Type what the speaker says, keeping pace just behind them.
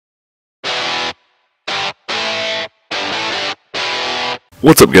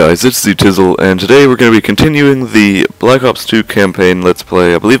What's up guys, it's zTizzle, and today we're going to be continuing the Black Ops 2 campaign Let's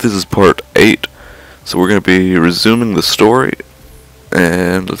Play. I believe this is part 8, so we're going to be resuming the story,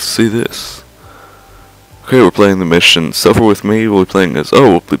 and let's see this. Okay, we're playing the mission Suffer With Me. We'll be playing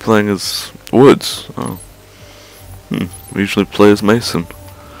as Woods. We usually play as Mason.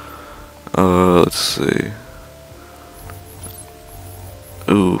 Let's see.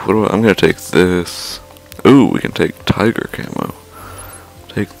 Ooh, I'm going to take this. Ooh, we can take Tiger Camo.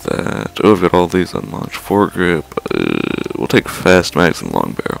 Take that. Oh, I've got all these unlocked. Foregrip. We'll take fast mags and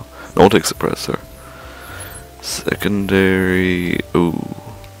long barrel. No, we'll take suppressor. Secondary. Ooh.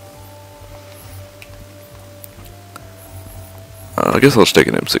 I guess I'll just take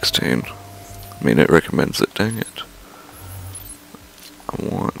an M16. I mean, it recommends it. Dang it. I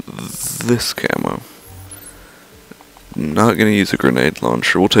want this camo. Not gonna use a grenade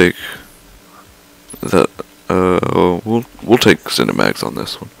launcher. We'll take that. We'll take extended mags on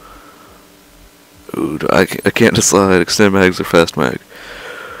this one. Ooh, I can't decide extended mags or fast mag.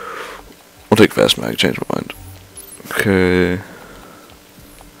 We'll take fast mag. Change my mind. Okay,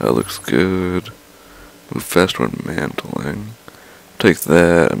 that looks good. Move faster when mantling. Take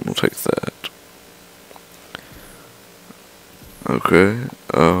that, and we'll take that. Okay.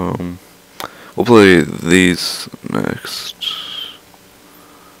 We'll play these next.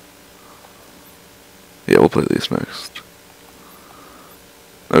 Yeah, we'll play these next.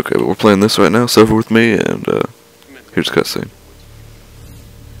 Okay, but we're playing this right now. Suffer With Me, and here's a cutscene.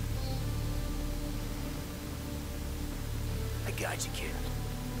 I got you, kid.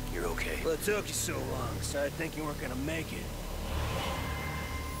 You're okay. Well, it took you so long. Started thinking you weren't gonna make it.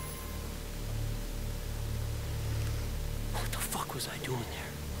 What the fuck was I doing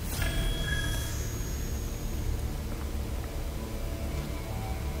there?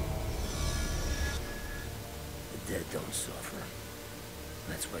 The dead don't suffer.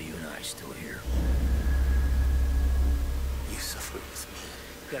 That's why you and I are still here. You suffered with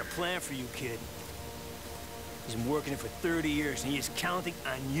me. Got a plan for you, kid. He's been working it for 30 years, and he is counting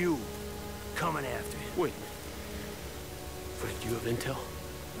on you coming after him. Wait a minute. Fred, you have intel?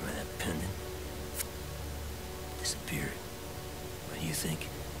 Remember that pendant? Disappeared. What do you think?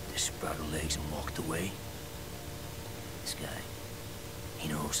 Just sprouted legs and walked away? This guy, he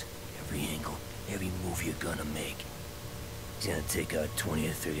knows every angle, every move you're gonna make. He's gonna take out 20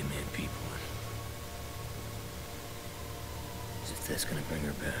 or 30 man people. As if that's gonna bring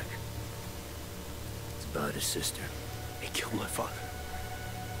her back. It's about his sister. He killed my father.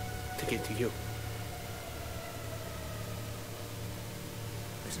 To get to you.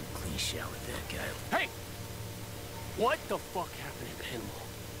 There's a clean shot with that guy. Hey! What the fuck happened in Panama?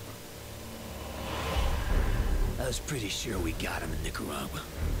 I was pretty sure we got him in Nicaragua.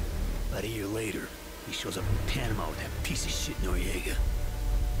 About a year later, he shows up in Panama with that piece of shit Noriega.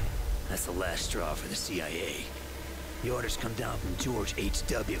 That's the last straw for the CIA. The orders come down from George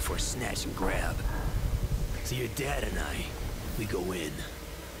H.W. for a snatch and grab. So your dad and I, we go in.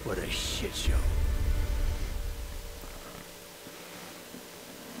 What a shit show.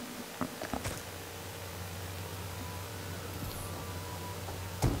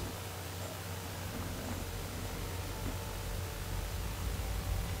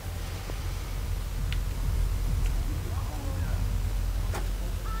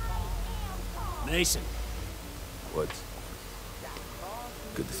 Mason. What?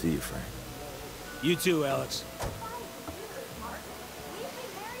 Good to see you, Frank. You too, Alex.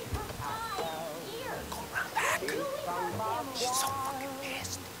 Go around back. She's so fucking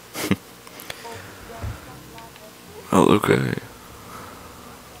pissed. Oh, okay.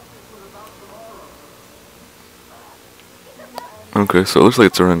 Okay, so it looks like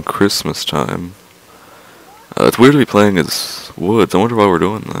it's around Christmas time. It's weird to be playing as Woods. I wonder why we're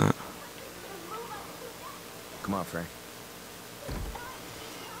doing that. Come on, Frank.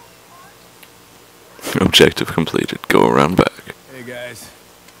 Objective completed. Go around back. Hey guys.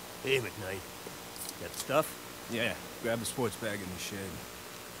 Hey, McKnight. Got stuff? Yeah, grab the sports bag in the shed.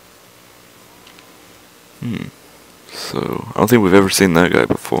 So, I don't think we've ever seen that guy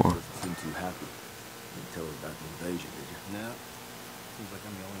before. Doesn't seem too happy. You didn't tell her about the invasion, did you? No. Seems like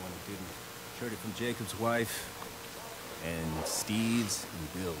I'm the only one who didn't. Heard it from Jacob's wife, and Steve's,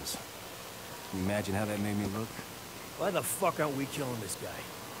 and Bill's. Can you imagine how that made me look? Why the fuck aren't we killing this guy?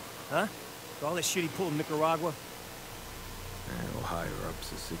 Huh? For all this shit he pulled in Nicaragua? And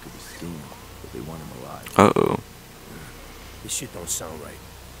higher-ups are sick of his scheme, but they want him alive. Uh-oh. This shit don't sound right.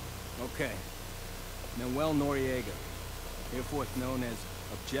 Okay. Manuel Noriega, hereforth known as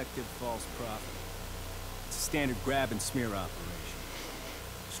Objective False Prophet. It's a standard grab and smear operation.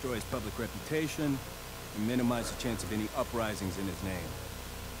 Destroy his public reputation, and minimize the chance of any uprisings in his name.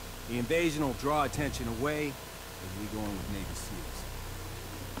 The invasion will draw attention away as we go in with Navy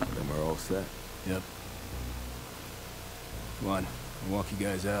SEALs. Then we're all set. Yep. Come on, I'll walk you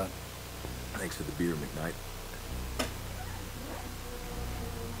guys out. Thanks for the beer, McKnight.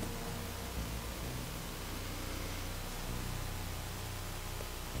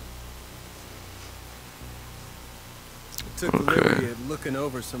 Took the Okay. liberty of looking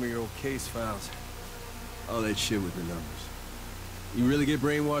over some of your old case files. All that shit with the numbers. You really get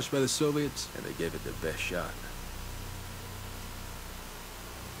brainwashed by the Soviets? And they gave it their best shot.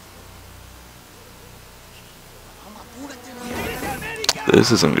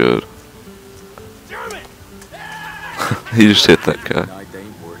 This isn't good. He just hit that guy. McKnight, they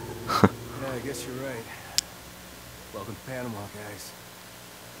ain't worth it. Yeah, I guess you're right. Welcome to Panama, guys.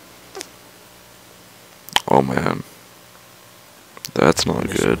 Oh man. That's not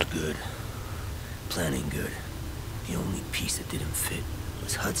Mission good. was good. Planning good. The only piece that didn't fit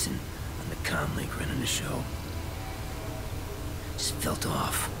was Hudson on the comm link running the show. Just felt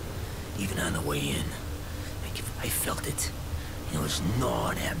off, even on the way in. Like if I felt it, you know, it was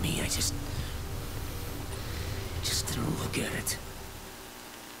gnawing at me. I just didn't look at it.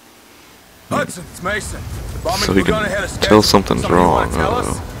 Hudson, it's Mason. The bombing's So he begun can ahead of schedule. tell something's Something you wrong. wanna tell us?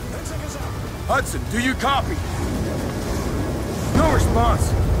 Uh-oh. Hudson, do you copy? No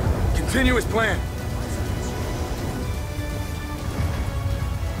response. Continue as planned.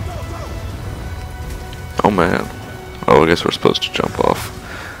 Oh man. Oh, I guess we're supposed to jump off.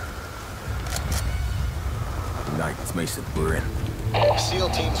 Tonight, it's Mason. We're in. SEAL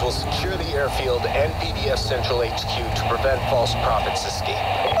teams will secure the airfield and PDF Central HQ to prevent false prophets' escape.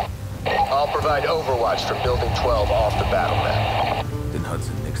 I'll provide overwatch from Building 12 off the battle map. Didn't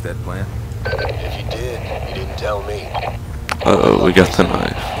Hudson nix that plan? If you did, you didn't tell me. Uh-oh, we got the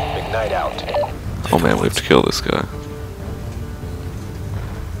knife. McKnight out. Oh man, we have to kill this guy.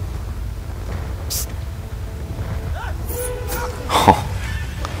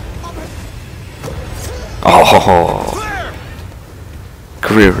 Oh.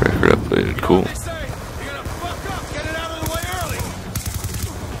 Career record updated, cool.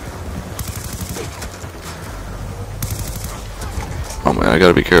 Oh man, I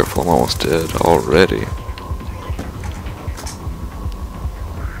gotta be careful, I'm almost dead already.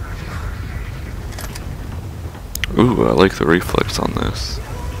 Ooh, I like the reflex on this.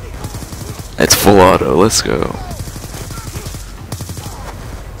 It's full auto, let's go.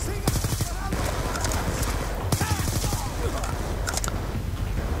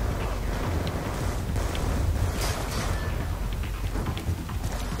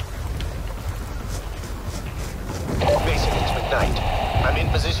 Mason, it's McKnight. I'm in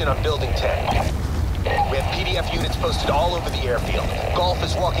position on Building 10. We have PDF units posted all over the airfield. Golf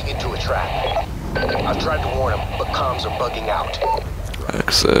is walking into a trap. I've tried to warn him, but comms are bugging out.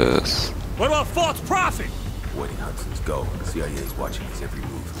 Access. What about false prophet? Waiting Hudson's go. The CIA is watching his every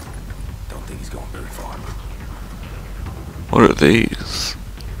move. Don't think he's going very far. What are these?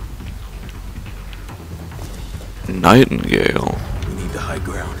 Nightingale. We need the high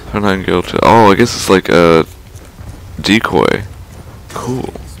ground. How did I go to? Oh, I guess it's like a decoy. Cool.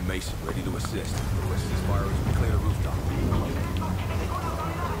 This is Mason, ready to assist. The rest of these firers will clear the rooftop.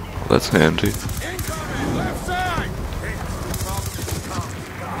 That's handy. Incoming! Left side!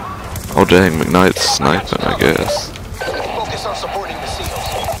 Oh dang, McKnight's sniping, I guess. Focus on supporting the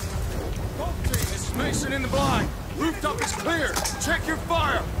SEALs. This is Mason in the blind. Rooftop is clear. Check your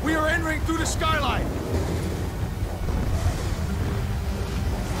fire. We are entering through the skylight.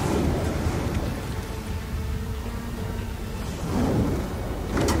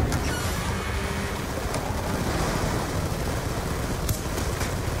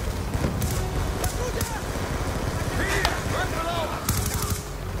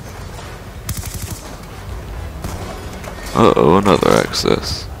 Uh-oh, another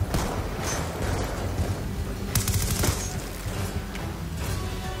access.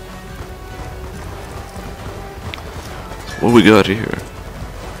 What we got here?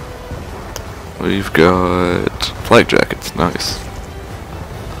 We've got flight jackets, nice.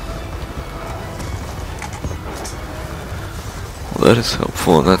 Well, that is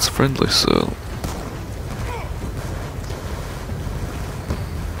helpful, and that's friendly, so...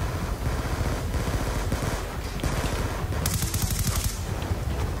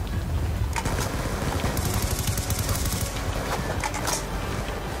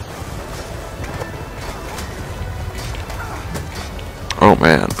 Oh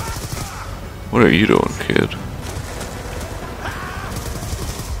man, what are you doing, kid?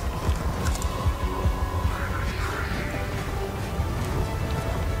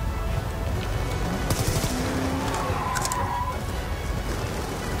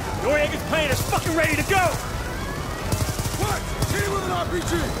 plane is fucking ready to go! What? Hit him with an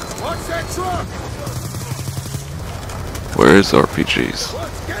RPG! Watch that truck! Where is RPGs?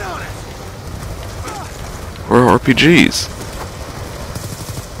 Let's get on it! Where are RPGs?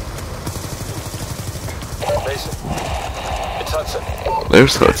 Mason, it's Hudson.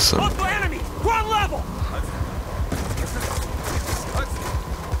 There's Hudson. Local enemy! Ground level!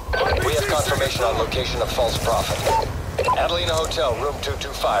 We have confirmation on location of false prophet. Adelina Hotel, room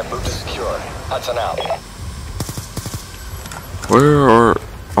 225, move to secure. Hudson out. Where are...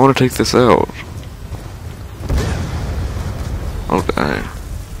 I want to take this out. Oh, dang.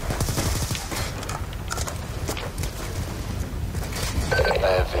 I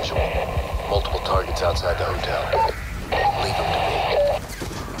have visual. Multiple targets outside the hotel. Leave them to me.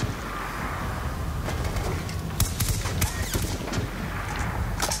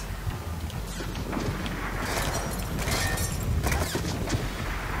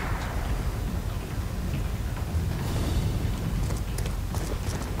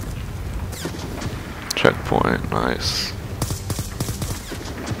 Checkpoint, nice.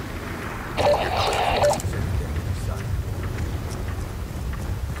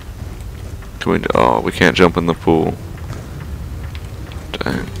 Can we... Oh, we can't jump in the pool.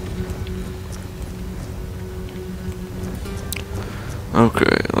 Dang.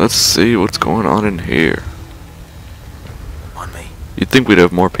 Okay, let's see what's going on in here. On me. You'd think we'd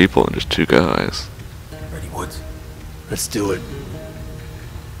have more people than just 2 guys. Ready, Woods? Let's do it.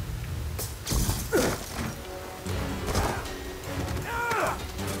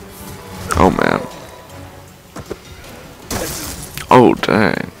 Oh man. Oh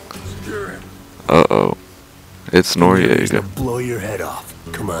dang. Uh-oh. It's He's gonna Noriega. blow your head off.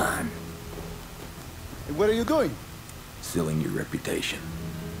 Come on. What are you doing? Sealing your reputation.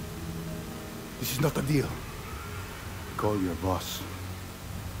 This is not a deal. Call your boss.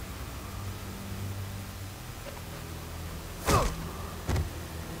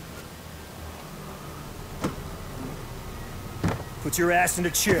 Put your ass in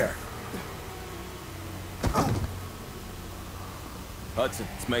a chair. Hudson,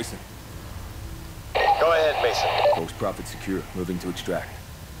 it's Mason. Go ahead, Mason. False prophet secure. Moving to extract.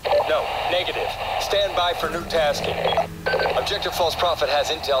 No, negative. Stand by for new tasking. Objective false prophet has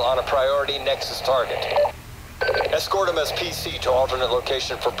intel on a priority Nexus target. Escort him as PC to alternate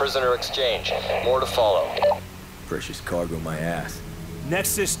location for prisoner exchange. More to follow. Precious cargo, my ass.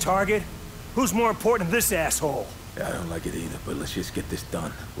 Nexus target? Who's more important than this asshole? I don't like it either, but let's just get this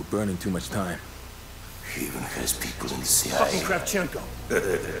done. We're burning too much time. He even has people in the CIA. Fucking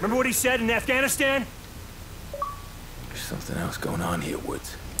Kravchenko. Remember what he said in Afghanistan? There's something else going on here,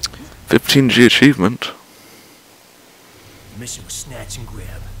 Woods. 15G achievement. The mission was snatch and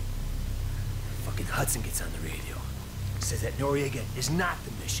grab. Fucking Hudson gets on the radio. Says that Noriega is not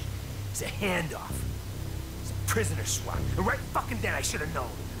the mission. It's a handoff. It's a prisoner swap. And right fucking then I should have known.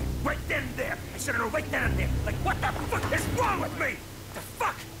 Right then and there. I should have known right then and there. Like, what the fuck is wrong with me? The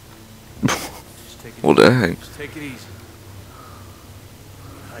fuck? Just take it Well, dang. Just take it easy.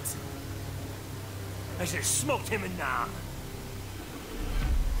 Hudson. I should have smoked him in Nam.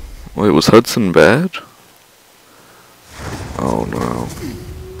 Wait, was Hudson bad? Oh no.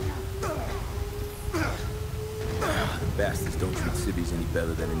 The bastards don't treat civvies any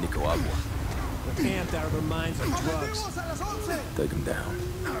better than in Nicaragua. We're camped out of our minds on drugs. Take them down.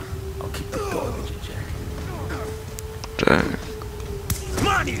 I'll keep the garbage in check. Dang. Come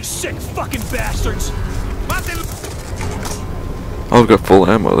on, you sick fucking bastards! Oh, I've got full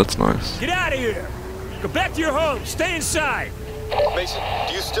ammo, that's nice. Get out of here! Go back to your home. Stay inside. Mason,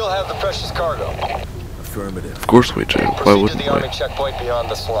 do you still have the precious cargo? Affirmative. Of course we do. Why Proceed to wouldn't the Army we? checkpoint beyond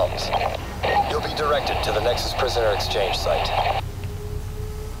the slums. You'll be directed to the Nexus prisoner exchange site.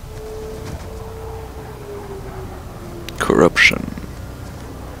 Corruption.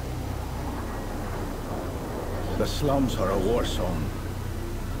 The slums are a war zone.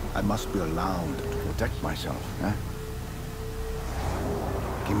 I must be allowed to protect myself, eh?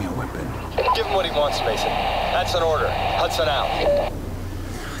 Give me a weapon. Give him what he wants, Mason. That's an order. Hudson out.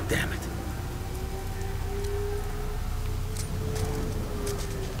 Damn it.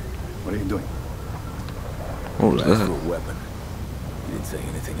 What are you doing? What was Asked that? for a weapon. You didn't say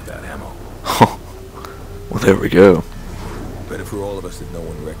anything about ammo. Well, there we go. Better for all of us that no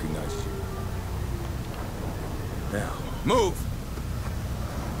one recognizes you. Now, move!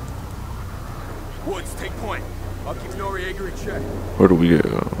 Woods, take point. I'll keep Noriega in check. Where do we go?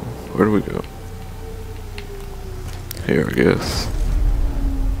 Where do we go? Here, I guess.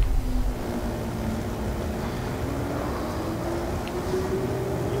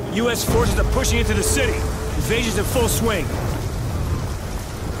 U.S. forces are pushing into the city. Invasion's in full swing.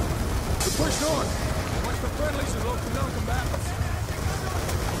 Push on. Watch the friendlies and local non-combatants.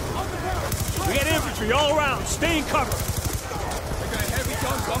 We got infantry all around. Stay in cover. They got heavy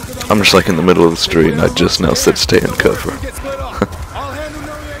guns bunkered on I'm just like in the middle of the street and I just now said stay in cover. Get split up. I'll handle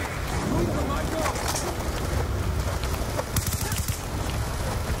Noriega. Move them, I go.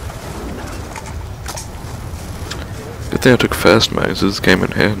 Good thing I took fast mags. This came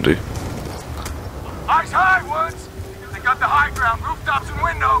in handy. Eyes high, Woods. They got the high ground, rooftops and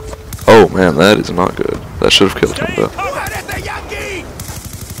windows. Oh man, that is not good. That should have killed him though.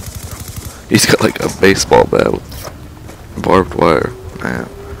 He's got like a baseball bat with barbed wire. Man.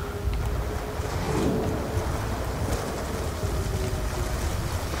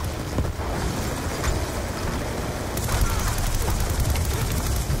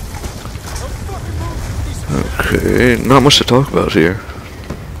 Okay, not much to talk about here.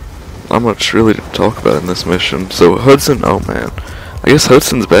 Not much really to talk about in this mission. So Hudson, oh man. I guess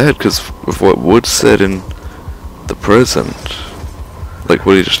Hudson's bad because of what Woods said in the present. Like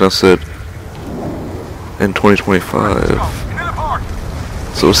what he just now said in 2025.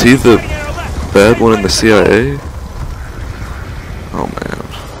 So is he the bad one in the CIA? Oh man.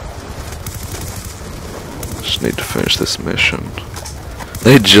 Just need to finish this mission.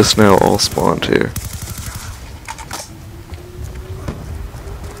 They just now all spawned here.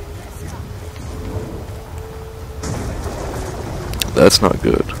 That's not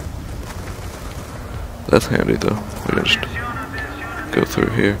good. That's handy though. We can just go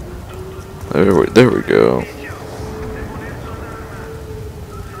through here. There we go.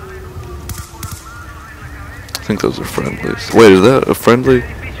 I think those are friendlies. Wait, is that a friendly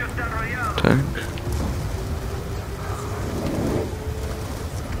tank?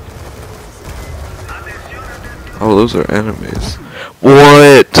 Oh, those are enemies.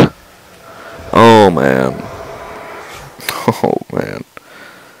 What? Oh man. Oh man.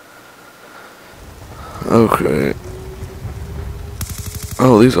 Okay.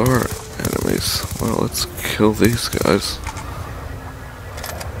 Oh, these are enemies. Well, let's kill these guys.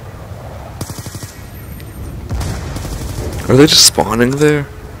 Are they just spawning there?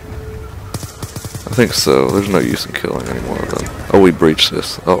 I think so. There's no use in killing any more of them. Oh, we breached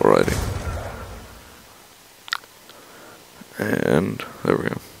this. Alrighty. And there we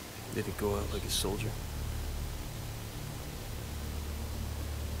go. Did it go out like a soldier?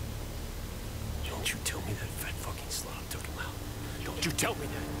 Don't you tell me that fat fucking slut took him out. Don't you tell me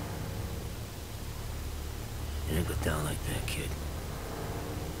that. It didn't go down like that, kid.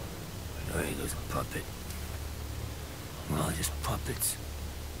 Noriega's a puppet. We're all just puppets.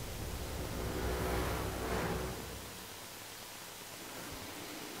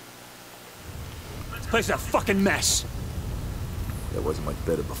 This place is a fucking mess. That wasn't much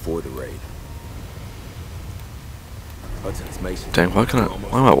better before the raid. Hudson, it's Mason. Dang, why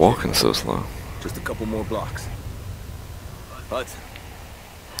am I walking so slow? Just a couple more blocks. Hudson.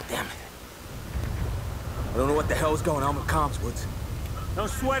 Damn it. I don't know what the hell's going on with comms, Woods. Don't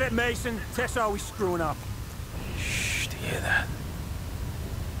sweat it, Mason. Tech's always screwing up. Shh, do you hear that?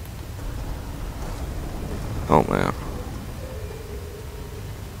 Oh man.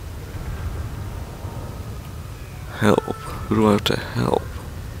 Help. Who do I have to help?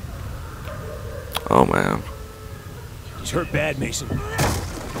 Oh man. He's hurt bad, Mason.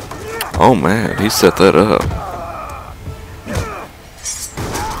 Oh man, he set that up.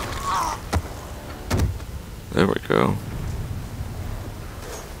 There we go.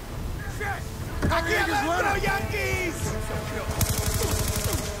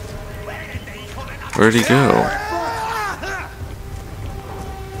 Where'd he go?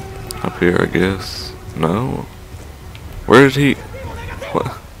 Up here, I guess. No. Where did he? What?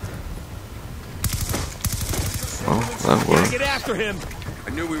 Oh, that worked. Get after him. I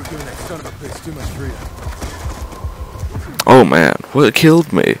knew we were giving that son of a bitch too much freedom. Oh man, what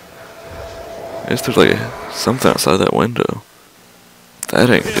killed me? I guess there's like something outside that window. That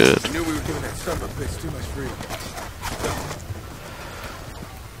ain't good. I knew we were giving that son of a bitch too much freedom.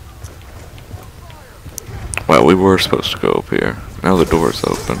 Well, we were supposed to go up here. Now the door's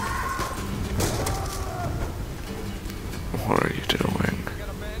open. What are you doing?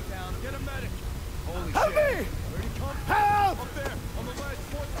 Help me! Help! Up there, on the last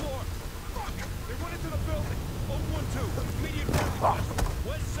 4th floor. Fuck! They went into the building. 012, immediate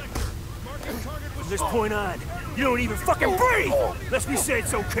west sector. Marking target was From this point on, you don't even fucking breathe! Let me say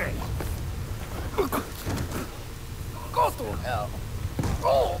it's okay. Go to hell.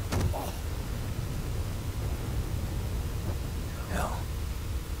 Oh! Hell,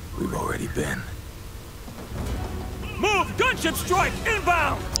 we've already been. Move! Gunship strike!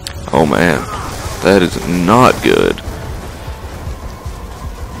 Inbound! Oh man, that is not good.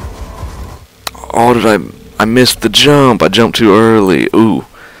 Oh, I missed the jump. I jumped too early. Ooh.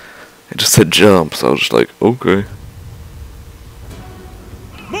 It just said jump, so I was just like, okay.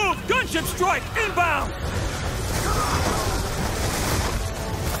 Move! Gunship strike! Inbound!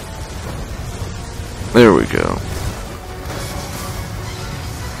 There we go.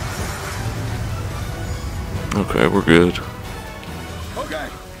 Okay, we're good. Okay,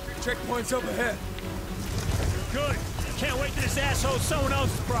 checkpoint's up ahead. Good. Can't wait till this asshole's someone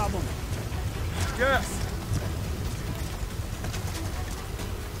else's problem. Yes.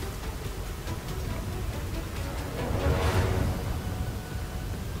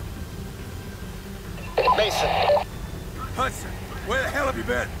 Mason, Hudson, where the hell have you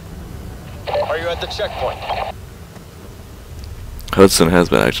been? are you at the checkpoint? Hudson has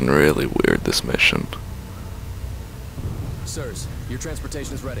been acting really weird this mission. Sirs, your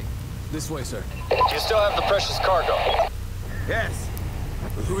transportation is ready. This way, sir. Do you still have the precious cargo? Yes.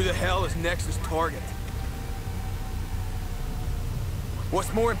 But who the hell is Nexus' target?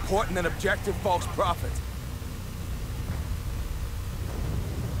 What's more important than objective false prophet?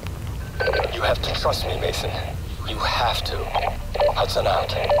 You have to trust me, Mason. You have to. Hudson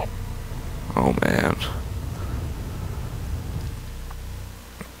out. Oh man.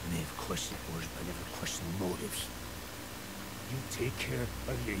 I may have questioned orders, but I never questioned motives. You take care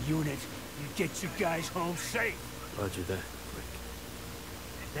of your unit, you get your guys home safe. Roger that, Rick.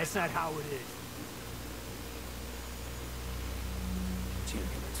 That's not how it is.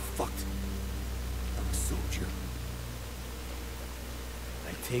 It's fucked. I'm a soldier.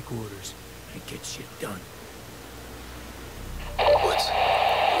 I take orders, I get shit done. Woods,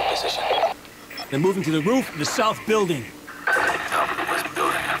 your position. They're moving to the roof of the south building. Top of the west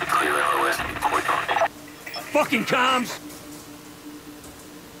building. Clear LOS and cordon. Fucking comms!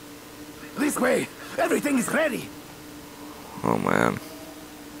 This way! Everything is ready! Oh man.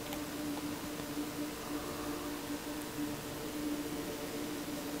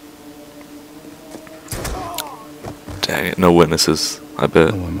 Dang it, no witnesses, I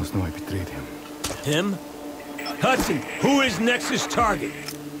bet. No one must know I betrayed him. Him? Hudson, who is Nexus' target?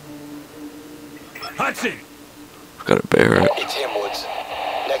 Hudson! I've got a Barrett. It's him, Woods.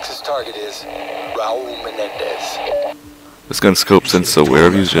 Nexus target is Raul Menendez. This gun scopes in so weird.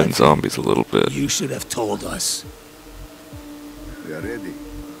 I've used it in zombies a little bit. You should have told us. We are ready.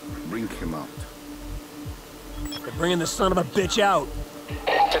 Bring him out. They're bringing the son of a bitch out.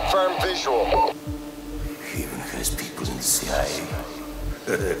 Confirm visual. Even has people in the CIA.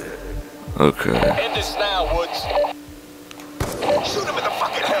 Okay. End this now, Woods. Shoot him in the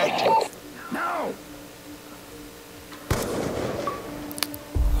fucking head. No!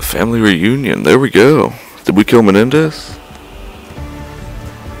 A family reunion. There we go. Did we kill Menendez?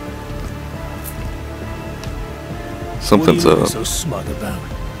 Something's What are you up. so smug about?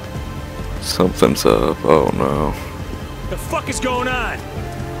 Something's up. Oh no. The fuck is going on?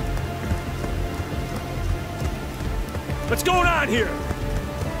 What's going on here?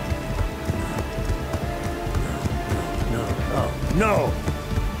 No.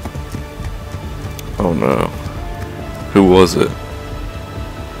 Oh no. Who was it?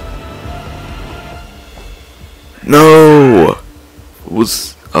 No!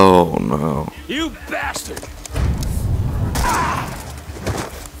 Was... Oh no. You bastard!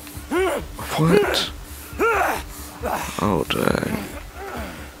 What? Oh dang.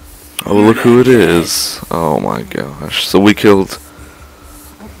 Oh look who it is. Oh my gosh. So we killed...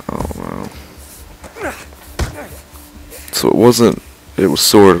 Oh no. So it wasn't... It was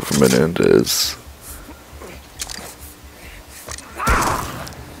sort of Menendez.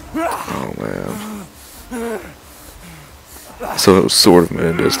 Oh man. So it was sort of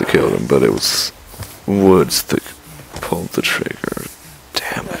Menendez that killed him, but it was Woods that pulled the trigger.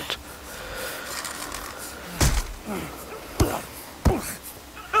 Damn it.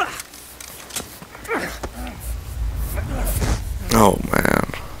 Oh man.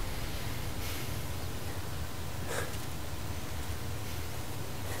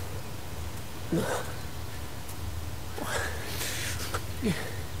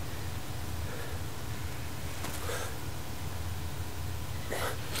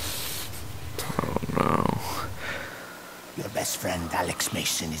 Your best friend Alex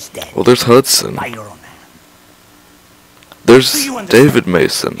Mason is dead. Well, there's Hudson. By your own hand. There's Do you understand? David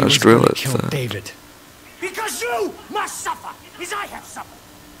Mason. I just realized that. David. Because you must suffer, as I have suffered.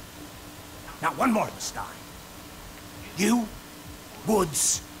 Now, one more this time. You,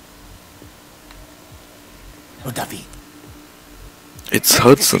 Woods, or David. It's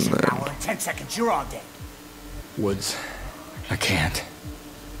Hudson then. Now, in 10 seconds, you're all dead. Woods, I can't.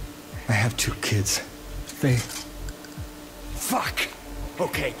 I have 2 kids. They... Fuck.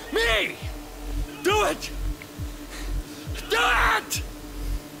 Okay, me. Do it! Do it!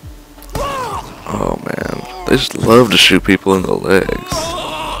 Oh man, they just love to shoot people in the legs.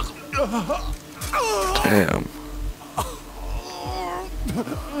 Damn.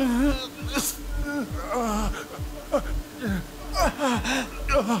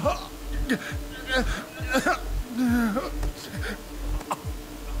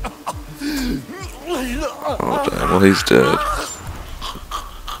 Oh damn, well he's dead.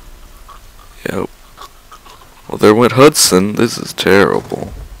 Yep. Well there went Hudson, this is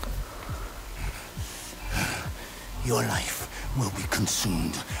terrible. Your life will be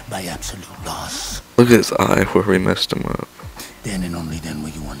consumed by absolute loss. Look at his eye where we messed him up. Then and only then will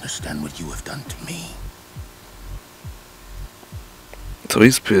you understand what you have done to me. So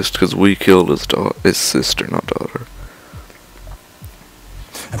he's pissed because we killed his sister, not daughter.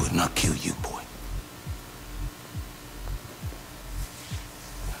 I would not kill you, boy.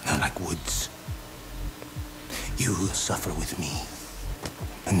 Not like Woods. You will suffer with me.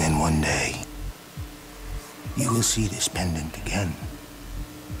 And then one day, you will see this pendant again.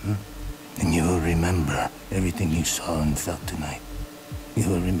 And you will remember everything you saw and felt tonight. You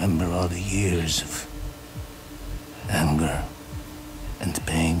will remember all the years of anger and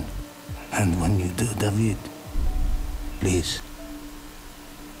pain. And when you do, David, please,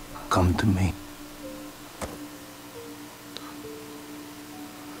 come to me.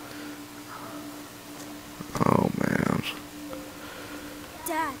 Oh man.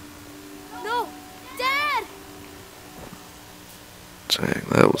 Dad. No! Dad! Dang,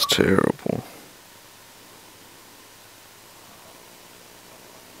 that was terrible.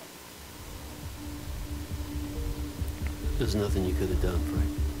 There's nothing you could have done, Frank.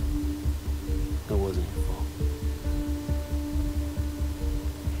 It wasn't your fault.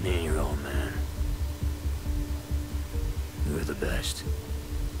 Me and your old man. We were the best.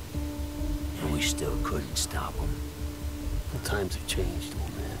 And we still couldn't stop him. The times have changed,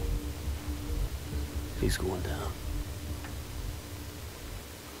 old man. He's going down.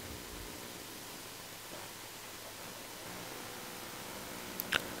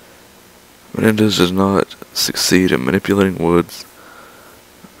 Menendez does not succeed in manipulating Woods.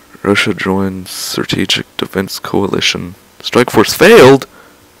 Russia joins Strategic Defense Coalition. Strike Force failed?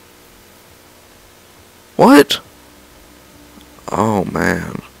 What? Oh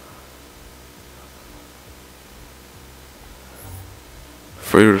man.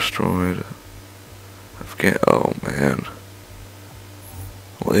 Free destroyed. Afghan. Oh man.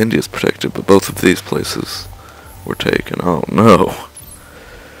 Well, India's protected, but both of these places were taken. Oh no.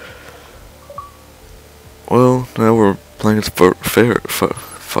 Well, now we're playing as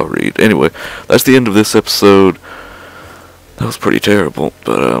Farid. Anyway, that's the end of this episode. That was pretty terrible,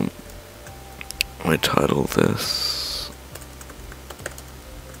 but let me title this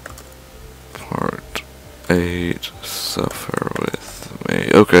Part 8, Suffer With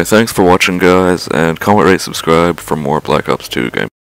Me. Okay, thanks for watching, guys, and comment, rate, subscribe for more Black Ops 2 games.